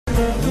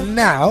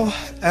Now,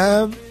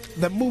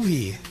 the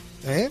movie,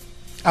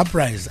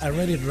 Uprize. I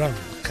read it wrong.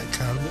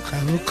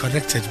 Kalu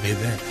corrected me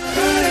there.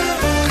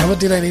 I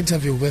did an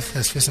interview with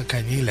Sifiso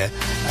Khanyile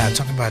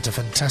talking about a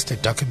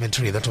fantastic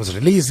documentary that was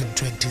released in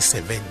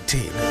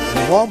 2017.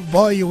 We won't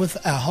bore you with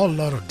a whole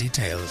lot of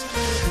details,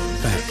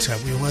 but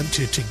we want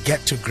you to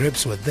get to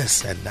grips with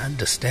this and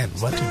understand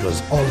what it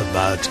was all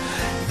about.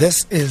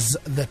 This is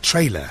the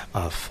trailer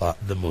of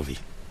the movie.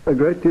 A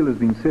great deal has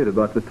been said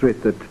about the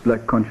threat that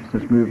black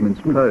consciousness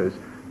movements pose,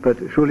 but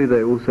surely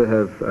they also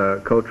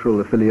have cultural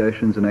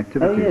affiliations and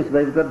activities. Oh yes,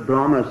 they've got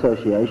drama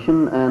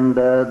association, and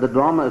the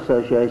drama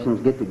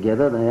associations get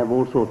together. They have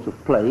all sorts of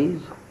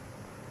plays,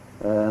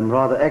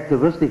 rather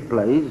activistic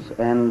plays,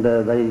 and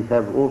they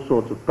have all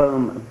sorts of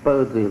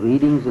poetry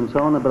readings and so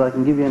on. But I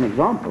can give you an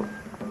example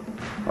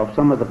of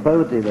some of the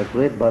poetry that's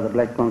read by the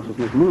black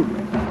consciousness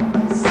movement.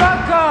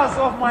 Suckers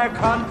of my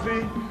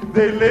country,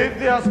 they laid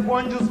their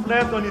sponges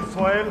flat on its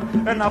soil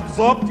and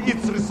absorbed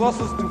its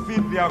resources to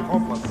feed their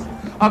coffers.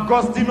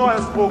 Agostino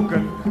has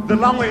spoken the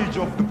language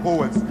of the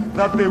poets,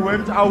 that they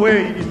went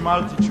away in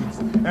multitudes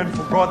and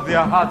forgot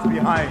their hearts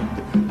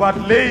behind. But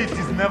late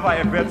is never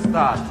a bad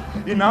start.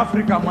 In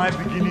Africa my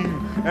beginning,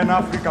 and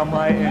Africa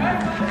my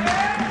end.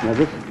 Now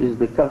this is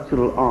the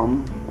cultural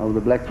arm of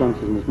the black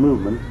consciousness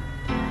movement,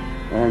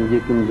 and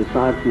you can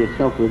decide for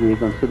yourself whether you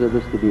consider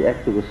this to be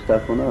activist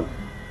stuff or not.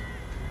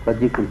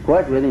 But you can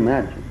quite well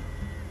imagine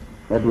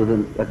that with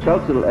a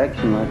cultural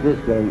action like this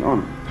going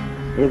on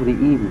every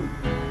evening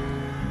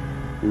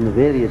in the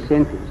various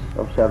centres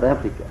of South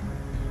Africa,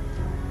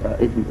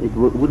 it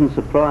wouldn't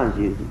surprise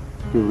you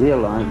to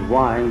realize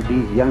why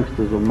these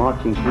youngsters are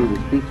marching through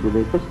the streets with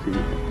their fists in the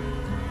air.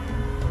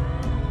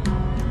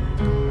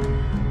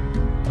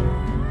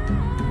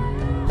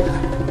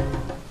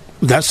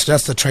 That's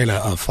just the trailer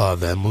of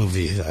the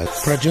movie.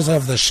 Producer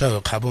of the show,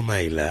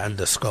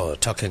 _,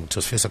 talking to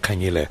Sifiso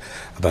Khanyile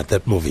about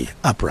that movie,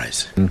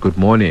 Uprize. Good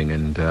morning,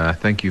 and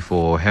thank you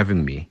for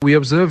having me. We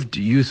observed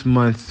Youth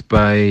Month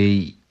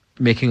by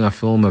making our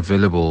film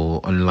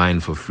available online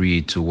for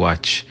free to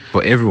watch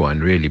for everyone,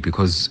 really,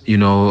 because, you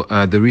know,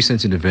 the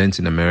recent events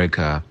in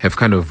America have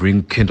kind of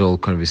rekindled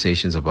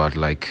conversations about,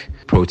 like,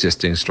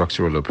 protesting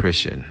structural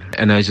oppression.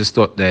 And I just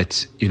thought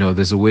that, you know,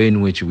 there's a way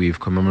in which we've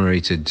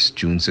commemorated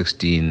June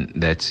 16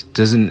 that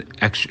doesn't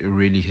actually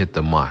really hit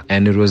the mark.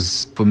 And it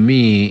was, for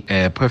me,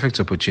 a perfect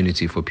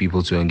opportunity for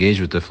people to engage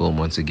with the film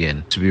once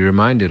again, to be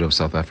reminded of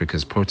South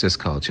Africa's protest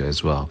culture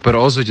as well, but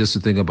also just to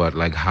think about,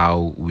 like,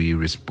 how we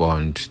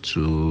respond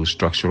to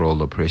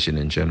structural oppression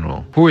in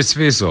general. Who is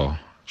Sifiso?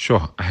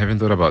 Sure, I haven't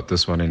thought about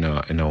this one in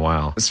a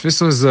while.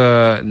 Sifiso is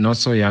a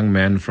not-so-young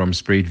man from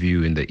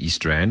Spruitview in the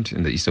East Rand,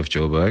 in the east of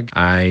Joburg.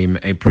 I'm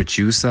a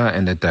producer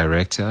and a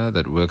director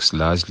that works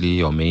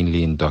largely or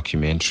mainly in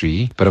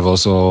documentary, but I've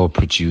also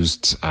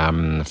produced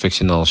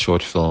fictional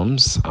short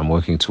films. I'm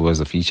working towards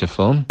a feature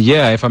film.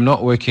 Yeah, if I'm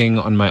not working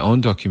on my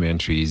own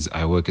documentaries,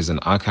 I work as an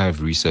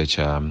archive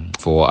researcher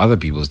for other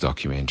people's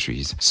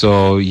documentaries.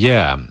 So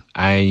yeah,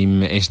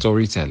 I'm a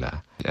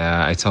storyteller.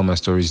 I tell my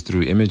stories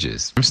through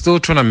images. I'm still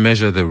trying to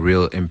measure the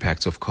real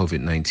impact of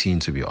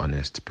COVID-19, to be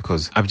honest,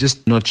 because I'm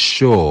just not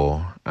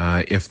sure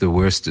if the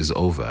worst is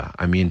over.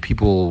 I mean,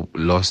 people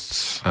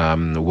lost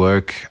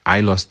work.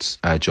 I lost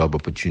job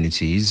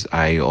opportunities.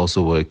 I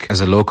also work as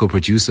a local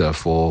producer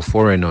for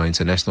foreign or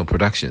international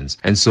productions.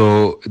 And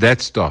so that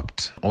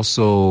stopped.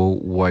 Also,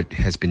 what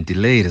has been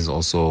delayed is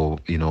also,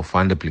 you know,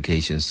 fund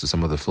applications to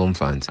some of the film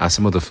funds.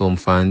 Some of the film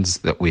funds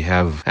that we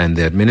have and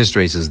the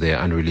administrators there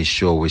aren't really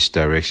sure which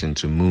direction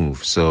to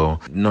move. So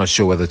not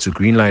sure whether to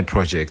greenlight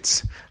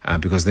projects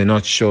because they're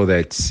not sure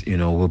that, you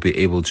know, we'll be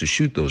able to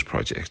shoot those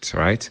projects,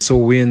 right? So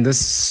we're in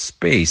this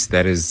space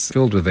that is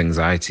filled with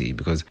anxiety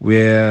because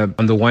we're,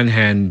 on the one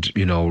hand,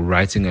 you know,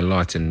 writing a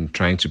lot and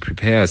trying to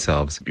prepare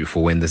ourselves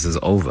for when this is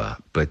over,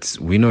 but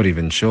we're not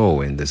even sure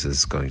when this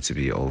is going to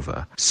be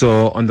over.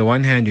 So on the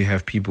one hand, you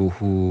have people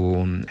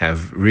who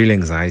have real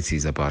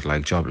anxieties about,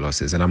 like, job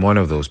losses, and I'm one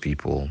of those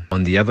people.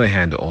 On the other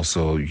hand,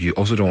 also, you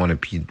also don't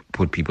want to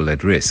put people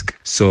at risk.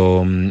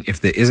 So if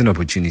there is an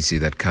opportunity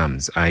that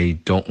comes, I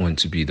don't want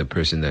to be the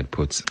person that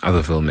puts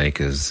other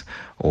filmmakers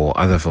or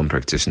other film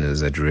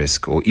practitioners at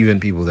risk, or even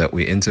people that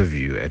we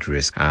interview at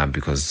risk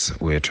because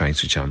we're trying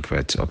to jump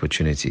at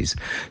opportunities.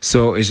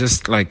 So it's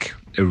just like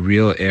a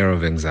real air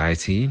of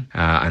anxiety,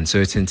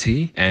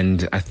 uncertainty,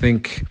 and I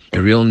think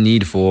a real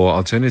need for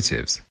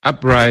alternatives.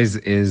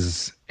 Uprize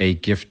is a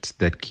gift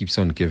that keeps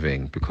on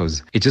giving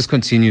because it just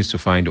continues to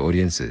find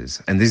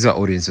audiences, and these are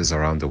audiences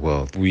around the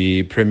world.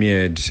 We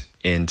premiered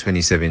in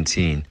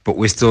 2017, but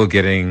we're still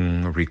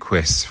getting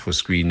requests for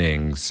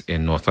screenings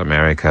in North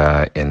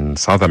America, in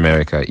South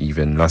America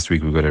even. Last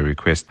week we got a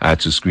request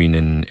to screen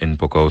in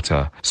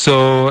Bogota.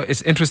 So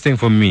it's interesting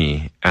for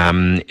me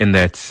in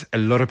that a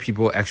lot of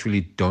people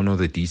actually don't know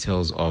the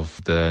details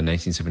of the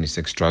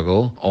 1976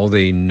 struggle. All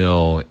they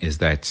know is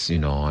that, you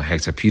know,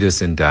 Hector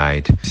Peterson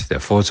died,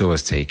 the photo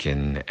was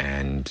taken,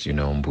 and, you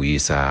know,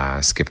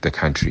 Mbuyisa skipped the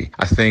country.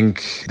 I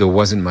think there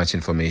wasn't much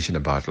information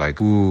about, like,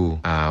 who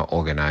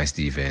organized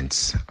the event,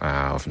 events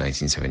of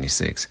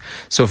 1976.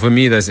 So for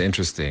me, that's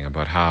interesting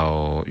about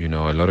how,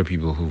 a lot of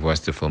people who've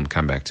watched the film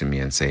come back to me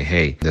and say,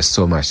 hey, there's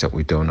so much that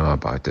we don't know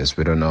about this.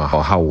 We don't know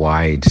how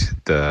wide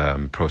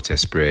the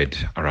protest spread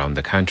around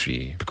the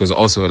country, because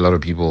also a lot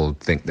of people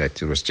think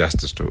that it was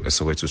just a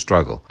Soweto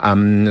struggle.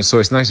 So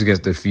it's nice to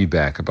get the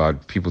feedback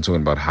about people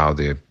talking about how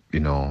they've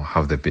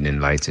been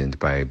enlightened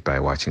by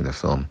watching the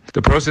film.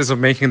 The process of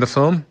making the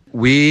film,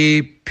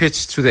 we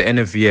pitched to the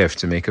NFVF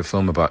to make a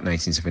film about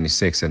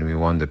 1976, and we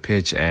won the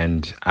pitch.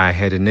 And I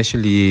had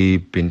initially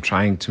been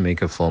trying to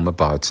make a film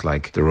about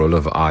like the role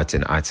of art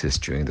and artists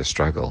during the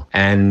struggle.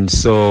 And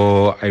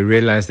so I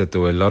realized that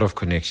there were a lot of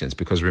connections,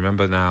 because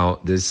remember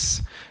now, this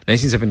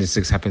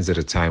 1976 happens at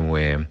a time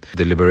where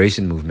the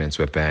liberation movements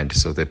were banned.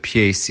 So the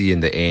PAC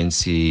and the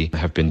ANC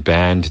have been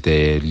banned.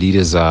 Their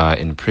leaders are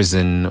in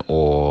prison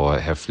or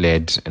have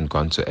fled and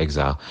gone to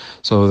exile.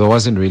 So there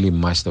wasn't really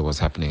much that was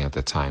happening at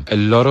the time. A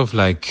lot of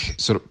like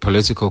sort of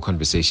political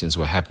conversations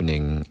were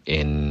happening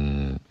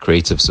in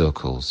creative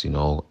circles,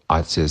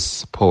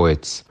 artists,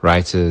 poets,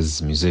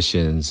 writers,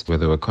 musicians, where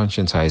they were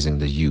conscientizing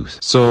the youth.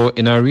 So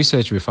in our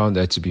research, we found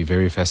that to be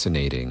very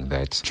fascinating,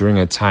 that during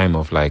a time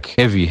of like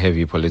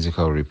heavy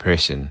political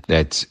repression,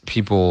 that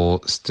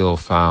people still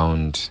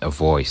found a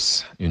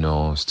voice,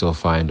 still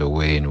find a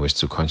way in which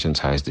to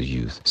conscientize the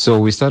youth. So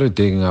we started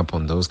digging up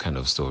on those kind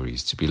of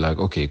stories to be like,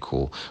 okay,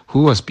 cool.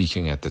 Who was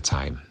speaking at the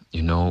time?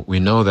 We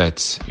know that,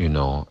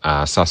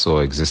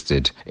 SASO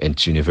existed in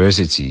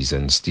universities,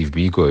 and Steve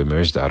Biko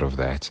emerged out of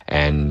that.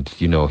 And,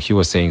 he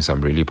was saying some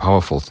really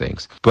powerful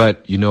things.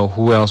 But,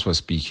 who else was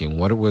speaking?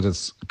 What were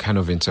the kind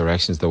of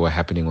interactions that were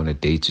happening on a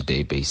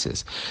day-to-day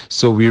basis?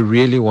 So we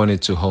really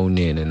wanted to hone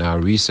in, and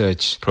our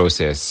research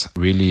process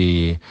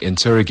really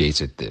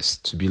interrogated this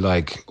to be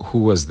like, who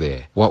was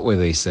there? What were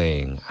they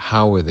saying?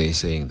 How were they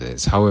saying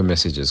this? How were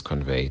messages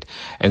conveyed?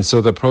 And so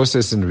the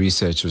process in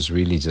research was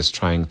really just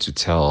trying to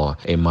tell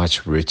a much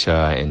richer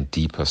and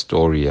deeper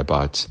story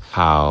about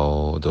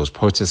how those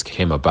protests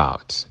came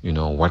about,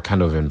 what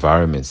kind of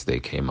environments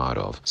they came out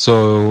of.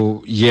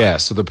 So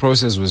the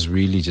process was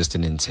really just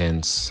an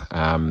intense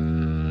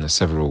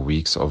several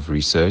weeks of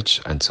research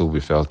until we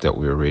felt that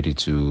we were ready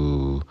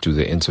to do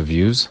the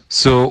interviews.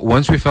 So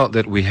once we felt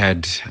that we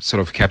had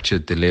sort of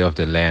captured the lay of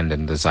the land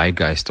and the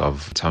zeitgeist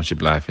of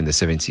township life in the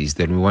 70s,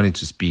 then we wanted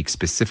to speak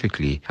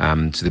specifically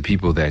to the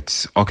people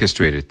that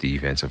orchestrated the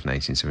events of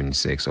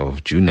 1976,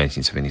 of June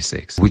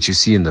 1976. Which you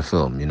see in the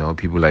film,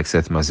 people like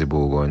Seth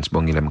Mazibuko and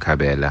Sibongile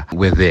Mkhabela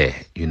were there,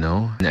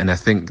 and I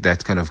think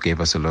that kind of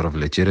gave us a lot of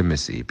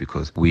legitimacy,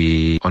 because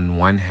we, on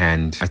one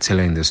hand, are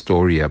telling the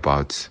story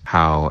about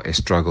how a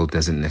struggle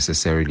doesn't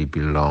necessarily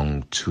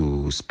belong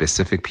to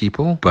specific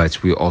people,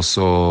 but we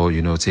also,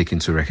 take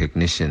into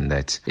recognition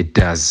that it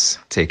does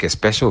take a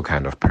special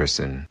kind of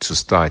person to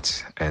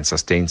start and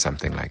sustain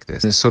something like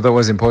this. And so that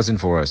was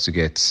important for us to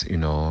get,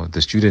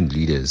 the student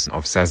leaders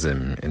of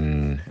SASM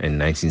in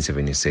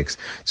 1976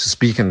 to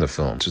speak in the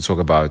film, to talk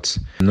about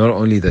not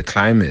only the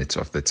climate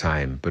of the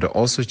time, but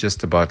also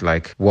just about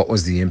like, what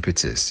was the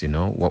impetus,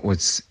 what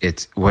was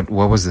it, what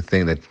was the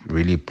thing that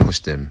really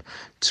pushed them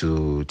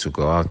to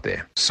go out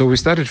there. So we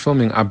started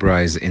filming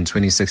Uprize in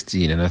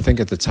 2016, and I think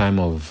at the time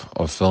of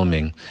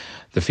filming,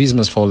 the Fees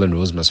Must Fall and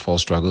Rose Must Fall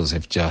struggles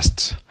have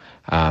just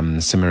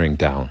simmering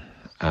down,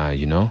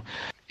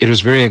 It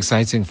was very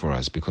exciting for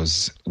us,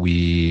 because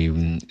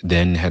we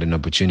then had an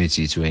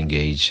opportunity to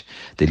engage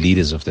the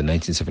leaders of the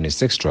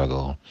 1976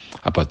 struggle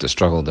about the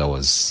struggle that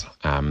was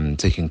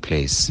taking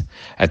place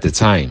at the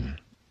time.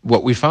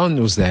 What we found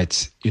was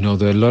that,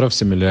 there are a lot of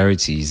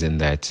similarities in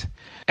that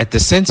at the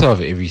center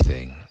of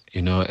everything,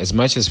 as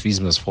much as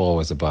Fees Must Fall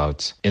was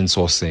about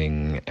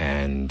insourcing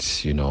and,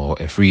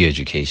 a free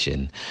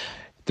education,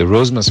 the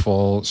Rose Must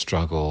Fall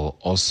struggle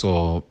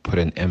also put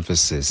an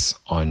emphasis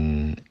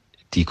on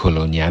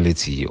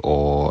decoloniality,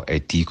 or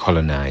a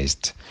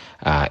decolonized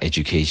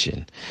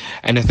education.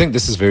 And I think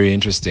this is very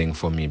interesting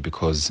for me,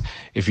 because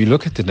if you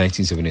look at the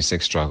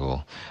 1976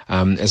 struggle,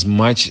 as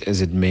much as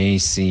it may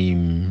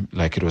seem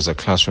like it was a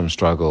classroom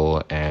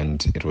struggle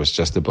and it was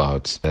just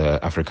about the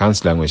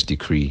Afrikaans language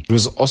decree, it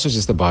was also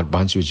just about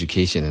Bantu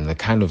education and the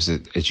kind of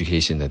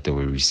education that they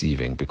were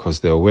receiving,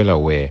 because they were well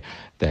aware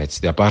that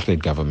the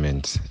apartheid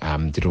government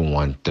didn't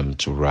want them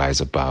to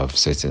rise above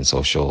certain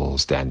social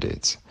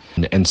standards.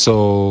 And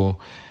so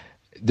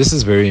this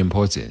is very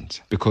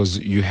important, because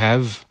you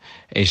have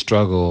a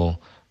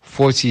struggle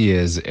 40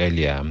 years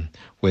earlier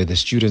where the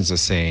students are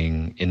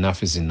saying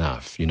enough is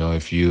enough.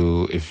 If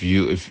you're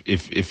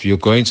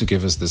going to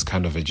give us this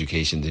kind of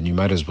education, then you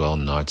might as well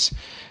not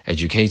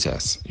educate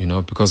us.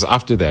 Because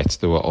after that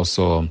there were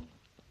also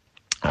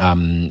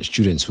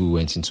students who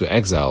went into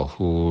exile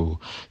who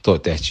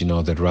thought that,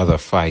 they'd rather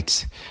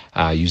fight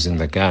using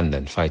the gun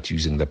than fight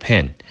using the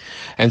pen.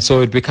 And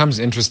so it becomes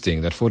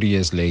interesting that 40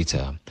 years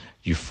later,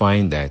 you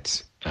find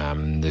that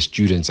the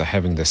students are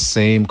having the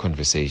same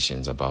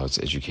conversations about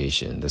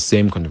education, the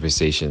same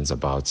conversations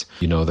about,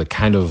 the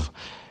kind of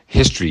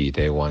history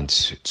they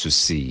want to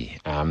see,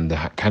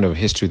 the kind of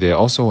history they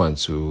also want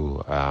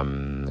to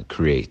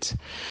create.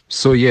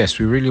 So yes,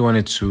 we really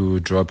wanted to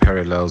draw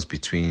parallels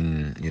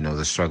between,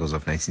 the struggles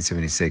of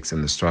 1976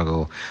 and the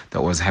struggle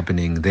that was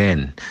happening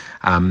then.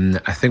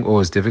 I think what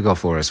was difficult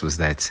for us was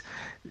that,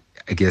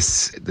 I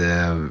guess,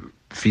 the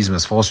Fees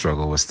Must Fall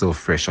struggle was still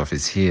fresh off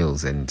its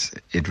heels, and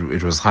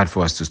it was hard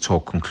for us to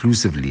talk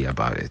conclusively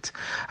about it.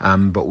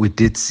 But we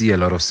did see a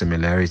lot of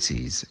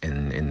similarities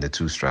in the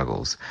two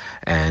struggles,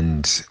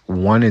 and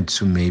wanted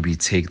to maybe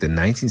take the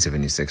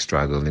 1976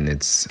 struggle in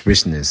its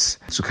richness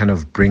to kind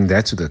of bring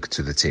that to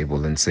the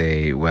table and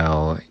say,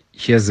 well,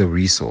 here's a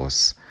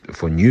resource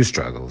for new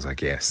struggles, I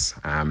guess.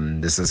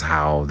 This is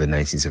how the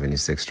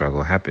 1976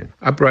 struggle happened.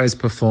 Uprize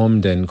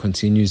performed and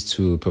continues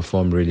to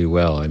perform really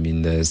well. I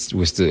mean,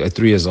 we're still,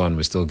 3 years on,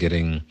 we're still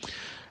getting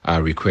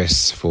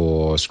requests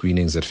for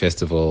screenings at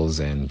festivals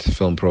and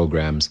film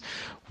programs.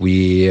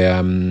 We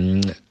are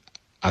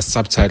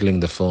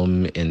subtitling the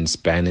film in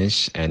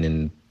Spanish and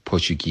in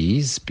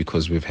Portuguese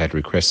because we've had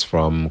requests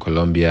from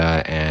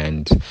Colombia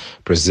and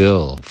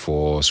Brazil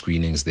for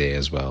screenings there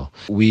as well.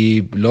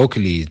 We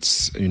locally,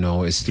 it's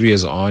 3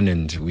 years on,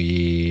 and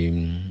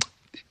we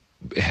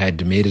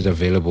had made it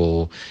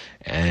available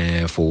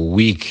for a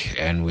week,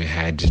 and we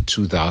had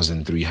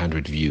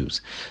 2,300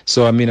 views.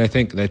 So, I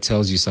think that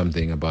tells you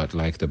something about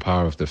the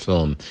power of the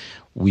film.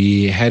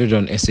 We had it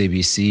on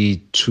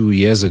SABC 2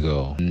 years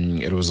ago.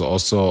 It was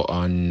also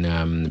on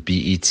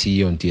BET,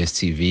 on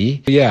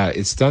DSTV. Yeah,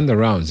 it's done the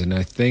rounds. And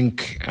I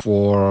think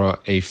for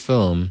a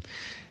film,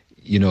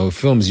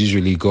 films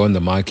usually go on the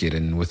market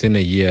and within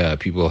a year,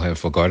 people have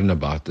forgotten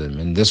about them.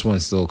 And this one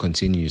still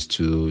continues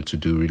to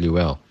do really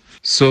well.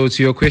 So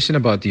to your question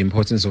about the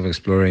importance of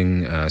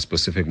exploring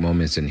specific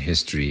moments in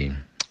history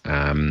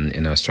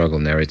in our struggle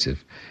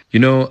narrative,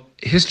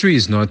 history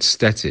is not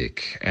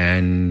static,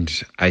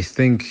 and I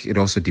think it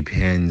also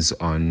depends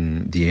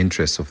on the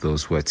interests of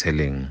those who are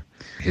telling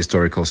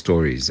historical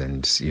stories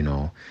and,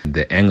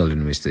 the angle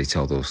in which they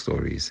tell those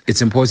stories.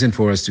 It's important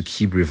for us to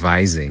keep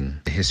revising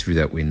the history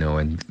that we know,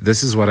 and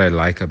this is what I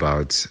like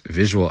about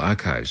visual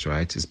archives,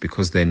 right? It's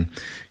because then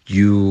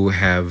you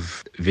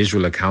have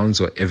visual accounts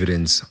or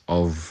evidence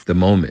of the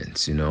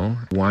moments,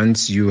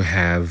 Once you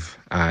have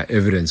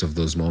evidence of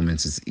those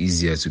moments, it's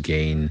easier to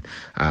gain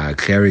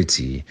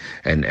clarity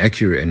and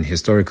accurate and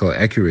historical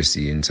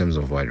accuracy in terms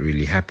of what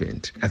really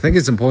happened. I think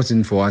it's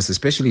important for us,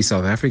 especially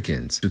South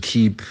Africans, to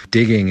keep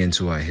digging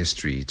into our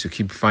history, to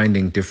keep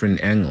finding different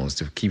angles,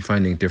 to keep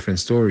finding different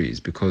stories,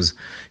 because,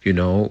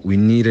 we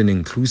need an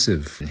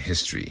inclusive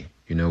history.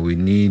 We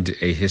need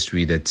a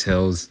history that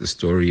tells the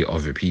story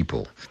of a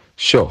people.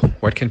 Sure.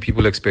 What can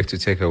people expect to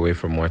take away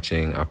from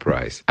watching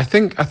Uprize? I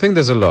think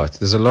there's a lot.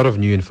 There's a lot of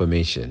new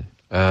information.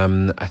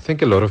 I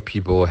think a lot of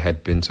people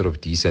had been sort of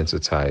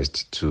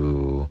desensitized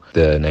to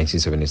the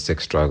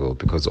 1976 struggle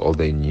because all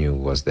they knew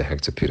was the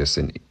Hector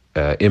Peterson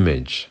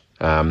image,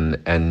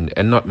 and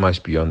not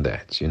much beyond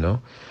that,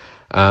 So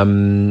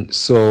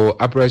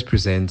Uprize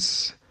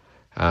presents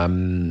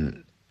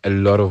a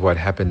lot of what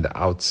happened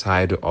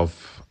outside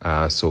of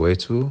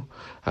Soweto,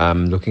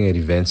 looking at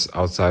events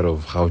outside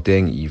of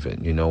Gauteng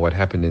even, what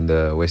happened in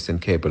the Western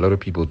Cape. A lot of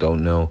people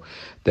don't know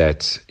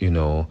that,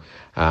 when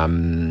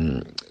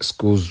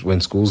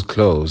schools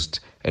closed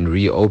and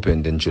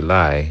reopened in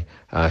July,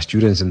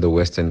 students in the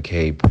Western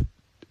Cape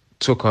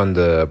took on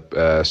the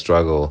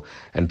struggle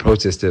and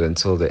protested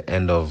until the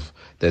end of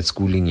that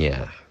schooling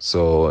year.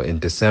 So in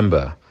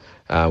December,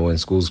 when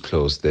schools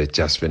closed, they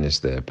just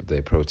finished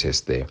their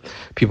protest there.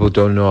 People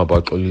don't know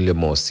about Olile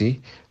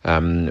Mosi,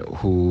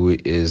 who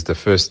is the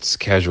first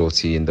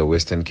casualty in the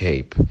Western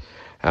Cape,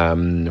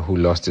 who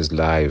lost his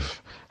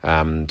life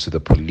to the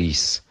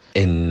police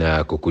in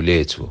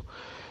Gugulethu.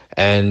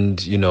 And,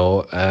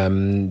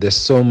 there's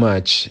so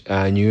much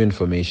new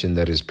information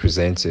that is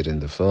presented in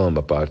the film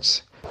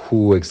about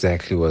who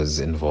exactly was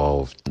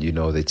involved.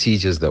 The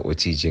teachers that were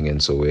teaching in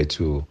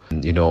Soweto,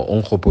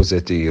 Onkgopo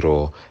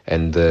Zetiro,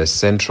 and the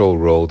central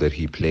role that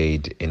he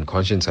played in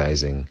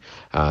conscientizing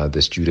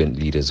the student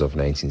leaders of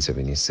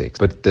 1976.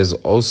 But there's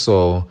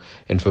also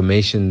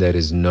information that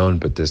is known,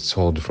 but that's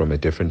told from a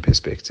different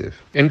perspective.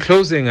 In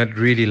closing, I'd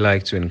really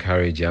like to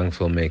encourage young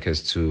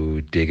filmmakers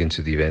to dig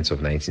into the events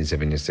of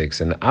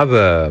 1976 and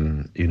other,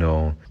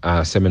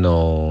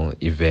 seminal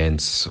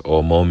events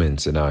or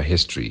moments in our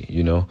history,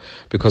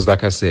 because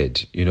like I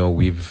said,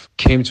 we've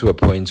came to a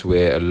point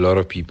where a lot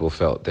of people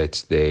felt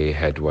that they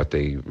had what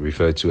they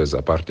referred to as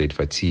apartheid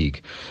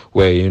fatigue,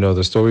 where,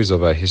 the stories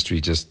of our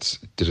history just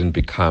didn't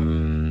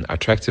become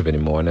attractive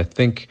anymore. And I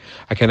think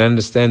I can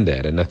understand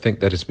that. And I think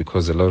that is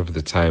because a lot of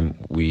the time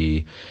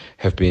we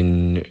have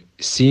been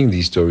seeing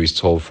these stories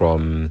told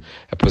from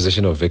a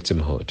position of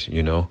victimhood,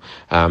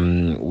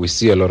 we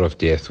see a lot of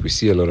death, we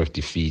see a lot of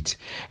defeat.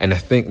 And I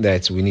think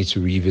that we need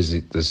to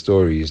revisit the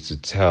stories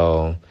to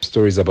tell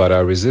stories about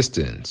our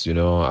resistance,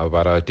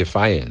 about our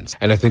defiance.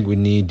 And I think we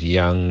need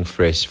young,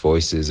 fresh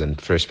voices and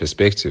fresh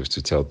perspectives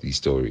to tell these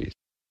stories.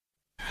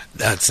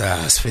 That's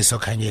Sifiso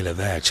Khanyile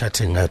there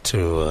chatting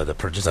to the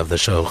producer of the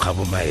show,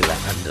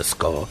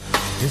 Khabumaila_.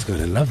 He's got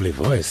a lovely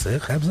voice,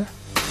 Khabza?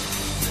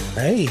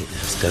 Hey,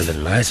 he's got a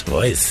nice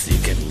voice. You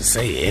can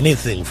say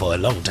anything for a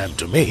long time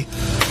to me.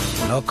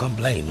 No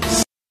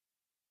complaints.